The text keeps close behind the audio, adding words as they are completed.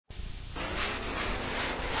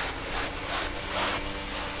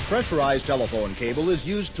Pressurized telephone cable is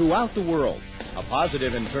used throughout the world. A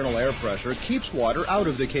positive internal air pressure keeps water out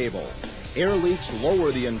of the cable. Air leaks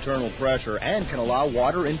lower the internal pressure and can allow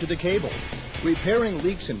water into the cable. Repairing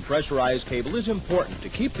leaks in pressurized cable is important to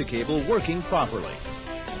keep the cable working properly.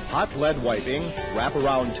 Hot lead wiping,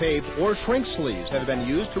 wraparound tape, or shrink sleeves have been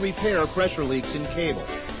used to repair pressure leaks in cable.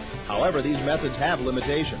 However, these methods have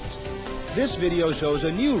limitations. This video shows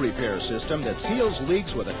a new repair system that seals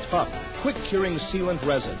leaks with a tough, quick-curing sealant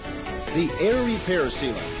resin. The AirRepair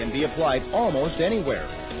sealant can be applied almost anywhere,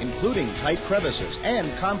 including tight crevices and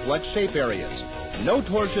complex shape areas. No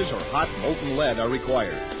torches or hot molten lead are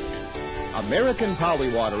required. American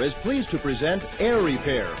Polywater is pleased to present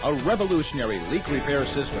AirRepair, a revolutionary leak repair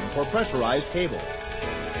system for pressurized cable.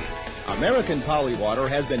 American Polywater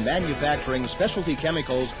has been manufacturing specialty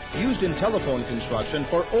chemicals used in telephone construction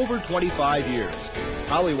for over 25 years.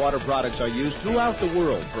 Polywater products are used throughout the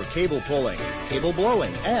world for cable pulling, cable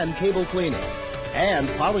blowing, and cable cleaning. And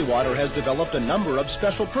Polywater has developed a number of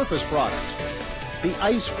special purpose products. The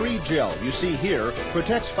ice-free gel you see here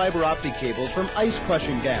protects fiber optic cables from ice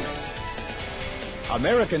crushing damage.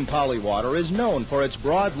 American Polywater is known for its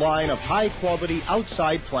broad line of high-quality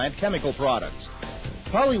outside plant chemical products.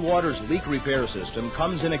 Polywater's leak repair system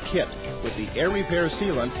comes in a kit with the AirRepair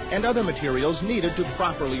sealant and other materials needed to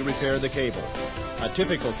properly repair the cable. A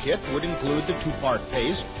typical kit would include the two-part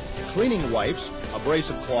paste, cleaning wipes,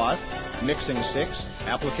 abrasive cloth, mixing sticks,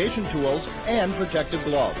 application tools, and protective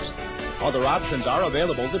gloves. Other options are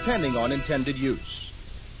available depending on intended use.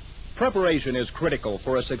 Preparation is critical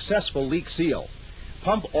for a successful leak seal.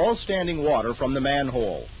 Pump all standing water from the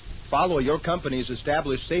manhole. Follow your company's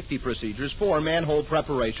established safety procedures for manhole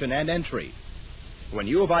preparation and entry. When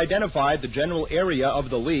you have identified the general area of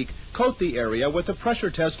the leak, coat the area with a pressure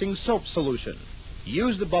testing soap solution.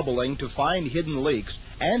 Use the bubbling to find hidden leaks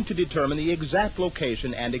and to determine the exact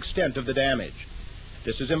location and extent of the damage.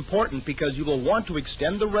 This is important because you will want to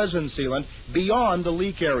extend the resin sealant beyond the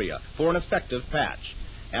leak area for an effective patch.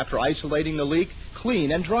 After isolating the leak,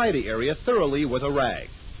 clean and dry the area thoroughly with a rag.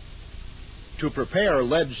 To prepare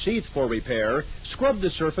lead sheath for repair, scrub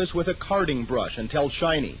the surface with a carding brush until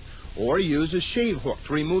shiny, or use a shave hook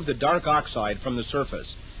to remove the dark oxide from the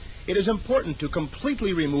surface. It is important to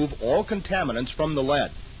completely remove all contaminants from the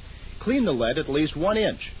lead. Clean the lead at least 1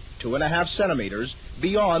 inch, 2.5 centimeters,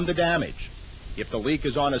 beyond the damage. If the leak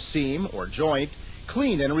is on a seam or joint,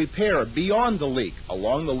 clean and repair beyond the leak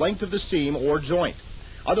along the length of the seam or joint.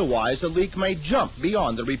 Otherwise, the leak may jump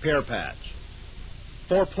beyond the repair patch.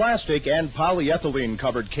 For plastic and polyethylene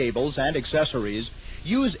covered cables and accessories,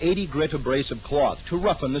 use 80 grit abrasive cloth to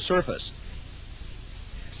roughen the surface.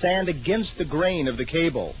 Sand against the grain of the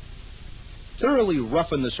cable. Thoroughly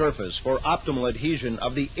roughen the surface for optimal adhesion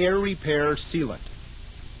of the AirRepair sealant.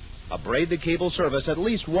 Abrade the cable surface at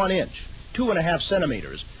least 1 inch, 2.5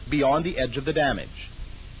 centimeters, beyond the edge of the damage.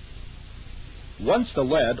 Once the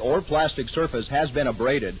lead or plastic surface has been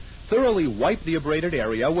abraded, thoroughly wipe the abraded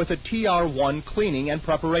area with a TR1 cleaning and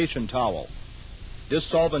preparation towel. This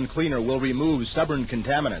solvent cleaner will remove stubborn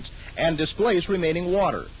contaminants and displace remaining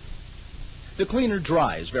water. The cleaner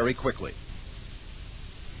dries very quickly.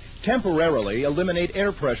 Temporarily eliminate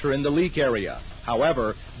air pressure in the leak area.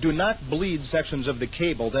 However, do not bleed sections of the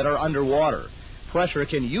cable that are underwater. Pressure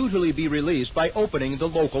can usually be released by opening the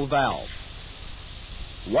local valve.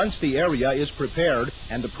 Once the area is prepared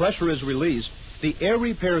and the pressure is released, the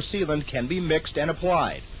AirRepair sealant can be mixed and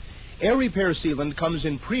applied. AirRepair sealant comes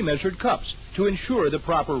in pre-measured cups to ensure the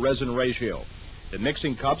proper resin ratio. The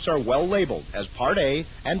mixing cups are well labeled as Part A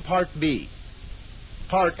and Part B.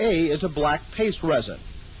 Part A is a black paste resin.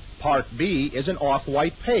 Part B is an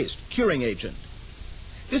off-white paste curing agent.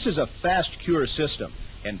 This is a fast cure system,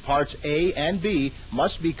 and parts A and B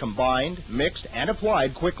must be combined, mixed, and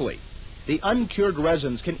applied quickly. The uncured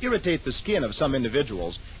resins can irritate the skin of some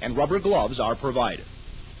individuals, and rubber gloves are provided.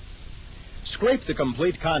 Scrape the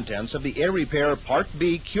complete contents of the AirRepair Part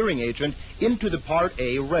B curing agent into the Part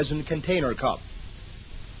A resin container cup.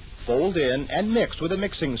 Fold in and mix with a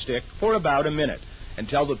mixing stick for about a minute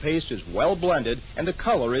until the paste is well blended and the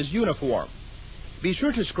color is uniform. Be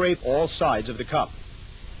sure to scrape all sides of the cup.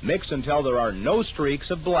 Mix until there are no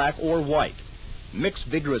streaks of black or white. Mix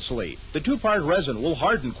vigorously. The two-part resin will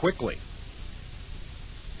harden quickly.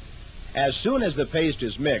 As soon as the paste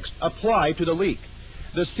is mixed, apply to the leak.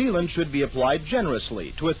 The sealant should be applied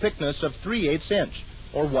generously to a thickness of 3/8 inch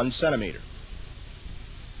or 1 centimeter.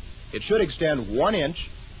 It should extend 1 inch,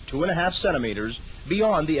 2.5 centimeters,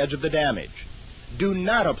 beyond the edge of the damage. Do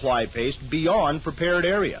not apply paste beyond prepared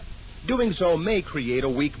area. Doing so may create a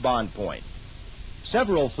weak bond point.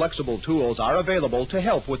 Several flexible tools are available to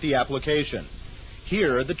help with the application.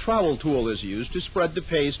 Here, the trowel tool is used to spread the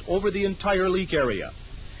paste over the entire leak area.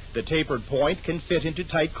 The tapered point can fit into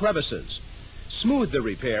tight crevices. Smooth the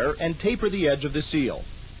repair and taper the edge of the seal.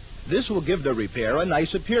 This will give the repair a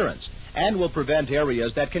nice appearance and will prevent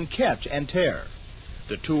areas that can catch and tear.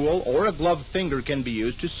 The tool or a gloved finger can be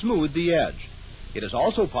used to smooth the edge. It is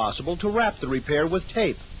also possible to wrap the repair with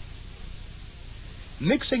tape.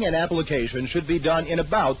 Mixing and application should be done in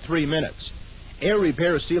about 3 minutes.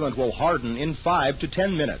 AirRepair sealant will harden in 5 to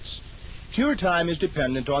 10 minutes. Cure time is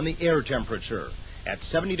dependent on the air temperature. At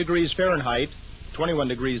 70 degrees Fahrenheit, 21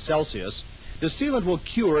 degrees Celsius, the sealant will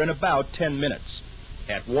cure in about 10 minutes.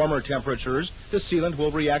 At warmer temperatures, the sealant will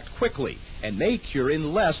react quickly and may cure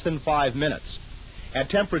in less than 5 minutes. At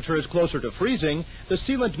temperatures closer to freezing, the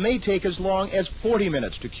sealant may take as long as 40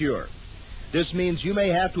 minutes to cure. This means you may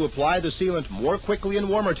have to apply the sealant more quickly in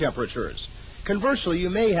warmer temperatures. Conversely,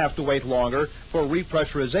 you may have to wait longer for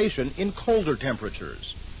repressurization in colder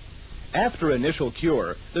temperatures. After initial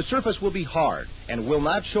cure, the surface will be hard and will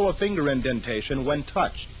not show a finger indentation when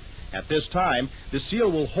touched. At this time, the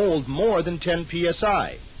seal will hold more than 10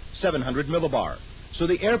 psi, 700 millibar, so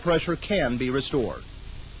the air pressure can be restored.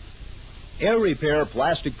 AirRepair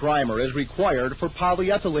plastic primer is required for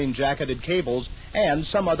polyethylene jacketed cables and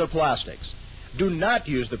some other plastics. Do not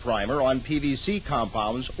use the primer on PVC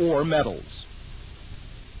compounds or metals.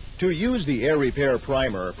 To use the AirRepair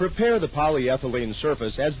primer, prepare the polyethylene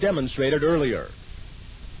surface as demonstrated earlier.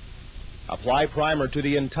 Apply primer to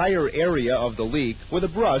the entire area of the leak with a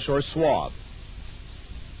brush or swab.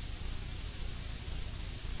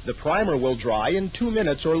 The primer will dry in 2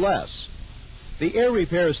 minutes or less. The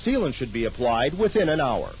AirRepair sealant should be applied within an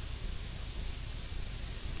hour.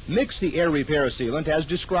 Mix the AirRepair sealant as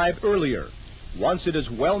described earlier. Once it is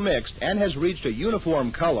well mixed and has reached a uniform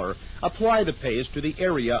color, apply the paste to the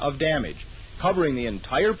area of damage, covering the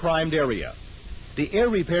entire primed area. The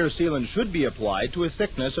AirRepair sealant should be applied to a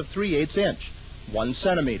thickness of 3/8 inch, 1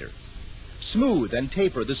 centimeter. Smooth and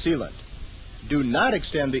taper the sealant. Do not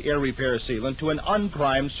extend the AirRepair sealant to an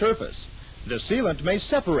unprimed surface. The sealant may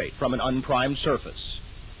separate from an unprimed surface.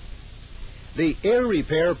 The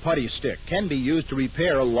AirRepair putty stick can be used to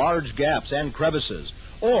repair large gaps and crevices,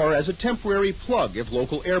 or as a temporary plug if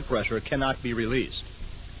local air pressure cannot be released.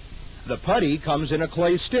 The putty comes in a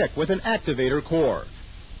clay stick with an activator core.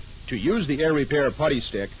 To use the AirRepair putty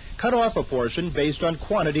stick, cut off a portion based on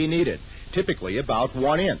quantity needed, typically about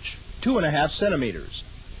 1 inch, 2.5 centimeters.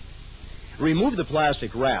 Remove the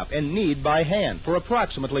plastic wrap and knead by hand for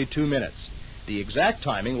approximately 2 minutes. The exact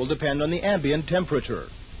timing will depend on the ambient temperature.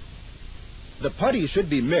 The putty should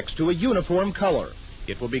be mixed to a uniform color.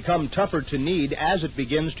 It will become tougher to knead as it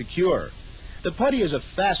begins to cure. The putty is a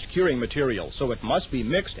fast curing material, so it must be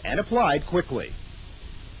mixed and applied quickly.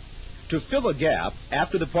 To fill a gap,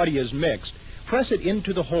 after the putty is mixed, press it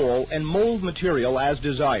into the hole and mold material as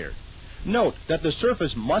desired. Note that the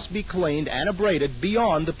surface must be cleaned and abraded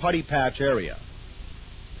beyond the putty patch area.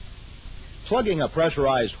 Plugging a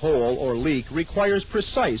pressurized hole or leak requires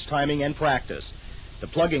precise timing and practice. The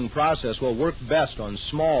plugging process will work best on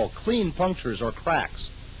small, clean punctures or cracks.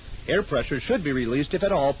 Air pressure should be released if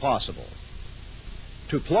at all possible.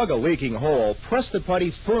 To plug a leaking hole, press the putty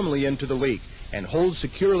firmly into the leak and hold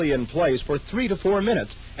securely in place for 3 to 4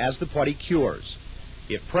 minutes as the putty cures.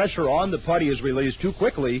 If pressure on the putty is released too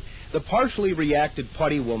quickly, the partially reacted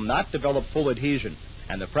putty will not develop full adhesion,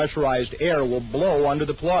 and the pressurized air will blow under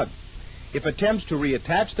the plug. If attempts to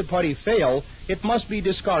reattach the putty fail, it must be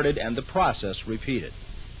discarded and the process repeated.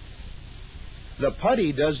 The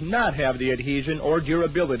putty does not have the adhesion or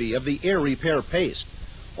durability of the AirRepair paste.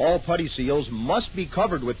 All putty seals must be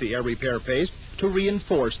covered with the AirRepair paste to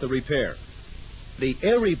reinforce the repair. The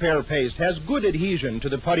AirRepair paste has good adhesion to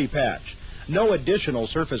the putty patch. No additional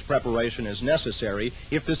surface preparation is necessary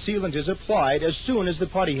if the sealant is applied as soon as the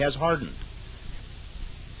putty has hardened.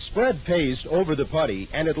 Spread paste over the putty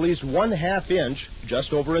and at least 1/2 inch,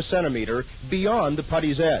 just over a centimeter, beyond the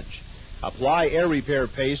putty's edge. Apply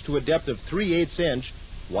AirRepair paste to a depth of 3/8 inch,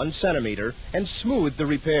 1 centimeter, and smooth the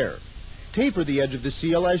repair. Taper the edge of the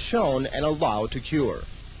seal as shown and allow to cure.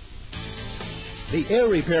 The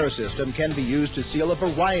AirRepair system can be used to seal a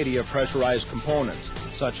variety of pressurized components,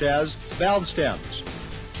 such as valve stems,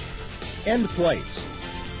 end plates,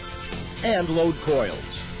 and load coils.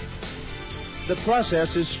 The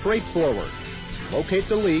process is straightforward. Locate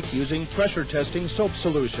the leak using pressure testing soap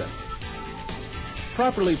solution.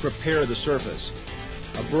 Properly prepare the surface.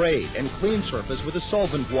 Abrade and clean surface with a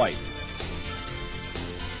solvent wipe.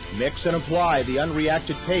 Mix and apply the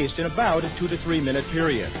unreacted paste in about a 2 to 3 minute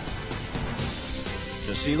period.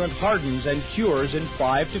 The sealant hardens and cures in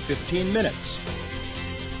 5 to 15 minutes.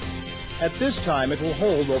 At this time, it will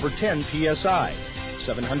hold over 10 psi,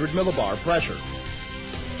 700 millibar pressure.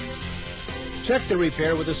 Check the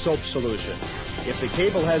repair with a soap solution. If the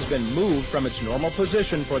cable has been moved from its normal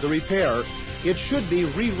position for the repair, it should be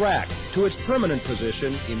re-racked to its permanent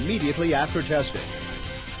position immediately after testing.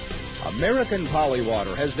 American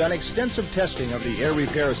Polywater has done extensive testing of the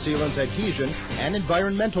AirRepair sealant's adhesion and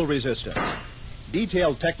environmental resistance.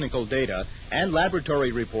 Detailed technical data and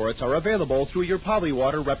laboratory reports are available through your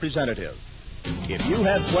Polywater representative. If you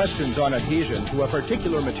have questions on adhesion to a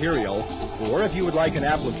particular material, or if you would like an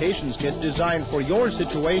applications kit designed for your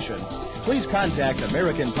situation, please contact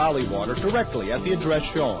American Polywater directly at the address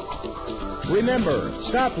shown. Remember,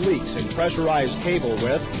 stop leaks in pressurized cable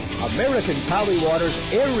with American Polywater's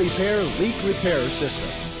AirRepair leak repair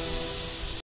system.